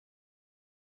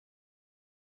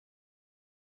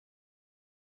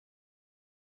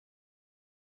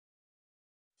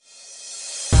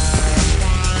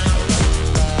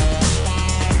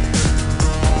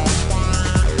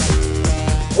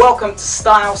Welcome to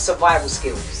Style Survival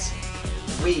Skills.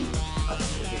 We are the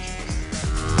individuals.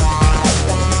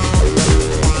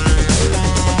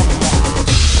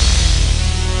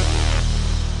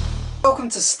 Welcome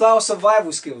to Style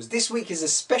Survival Skills. This week is a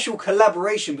special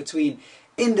collaboration between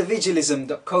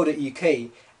Individualism.co.uk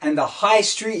and the High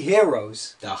Street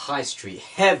Heroes. The High Street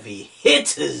Heavy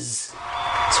Hitters.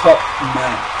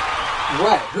 Topman.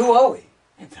 Right, who are we?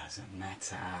 It doesn't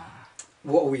matter.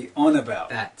 What are we on about?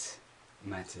 That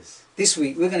matters. This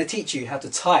week we're going to teach you how to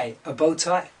tie a bow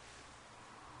tie.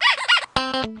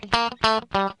 How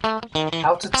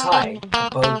to tie a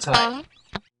bow tie.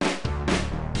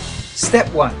 Step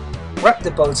 1. Wrap the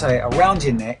bow tie around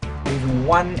your neck, leaving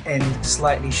one end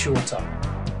slightly shorter.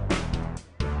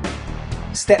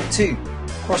 Step 2.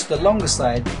 Cross the longer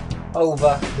side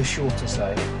over the shorter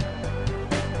side.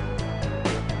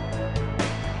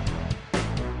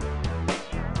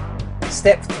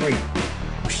 Step 3.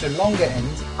 Push the longer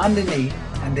end underneath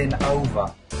and then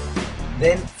over.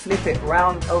 Then flip it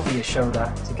round over your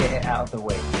shoulder to get it out of the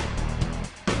way.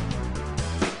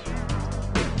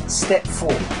 Step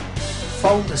 4.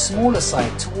 Fold the smaller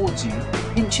side towards you,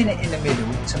 pinching it in the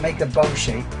middle to make a bow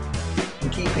shape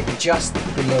and keep it just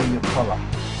below your collar.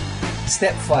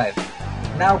 Step 5.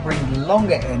 Now bring the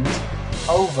longer end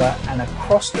over and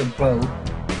across the bow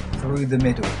through the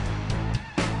middle.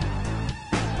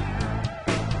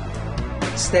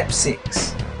 Step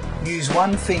 6. Use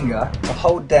one finger to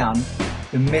hold down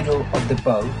the middle of the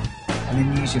bow and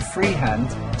then use your free hand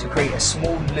to create a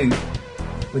small loop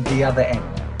with the other end.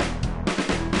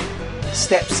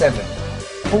 Step 7.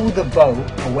 Pull the bow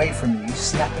away from you,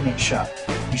 snapping it shut.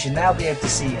 You should now be able to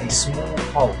see a small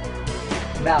hole.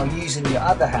 Now using your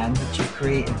other hand which you've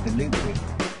created the loop with,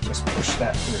 just push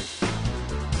that through.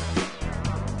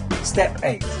 Step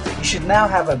 8. You should now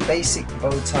have a basic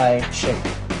bow tie shape.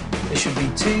 There should be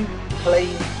 2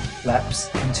 plain flaps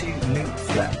and 2 loop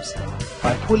flaps.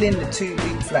 By pulling the 2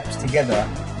 loop flaps together,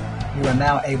 you are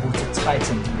now able to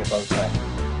tighten your bow tie.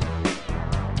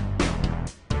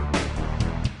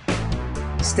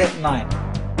 Step 9.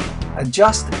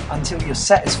 Adjust until you're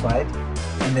satisfied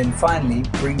and then finally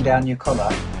bring down your collar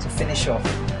to finish off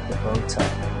the bow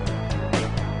tie.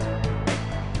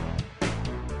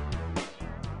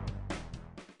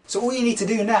 So all you need to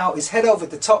do now is head over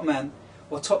to Topman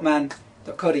or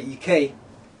topman.co.uk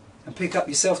and pick up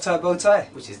your self-tie bow tie.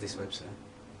 Which is this website?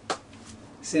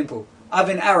 Simple. I've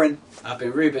been Aaron. I've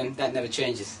been Ruben. That never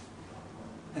changes.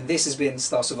 And this has been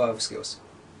Style Survival Skills.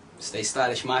 Stay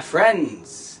stylish, my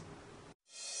friends.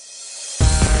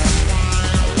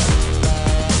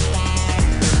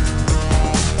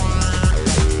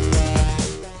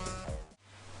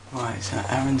 Right, so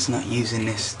Aaron's not using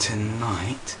this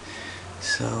tonight.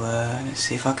 So let's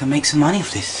see if I can make some money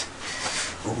off this.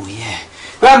 Oh yeah.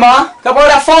 Grandma, can I borrow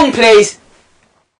that phone please?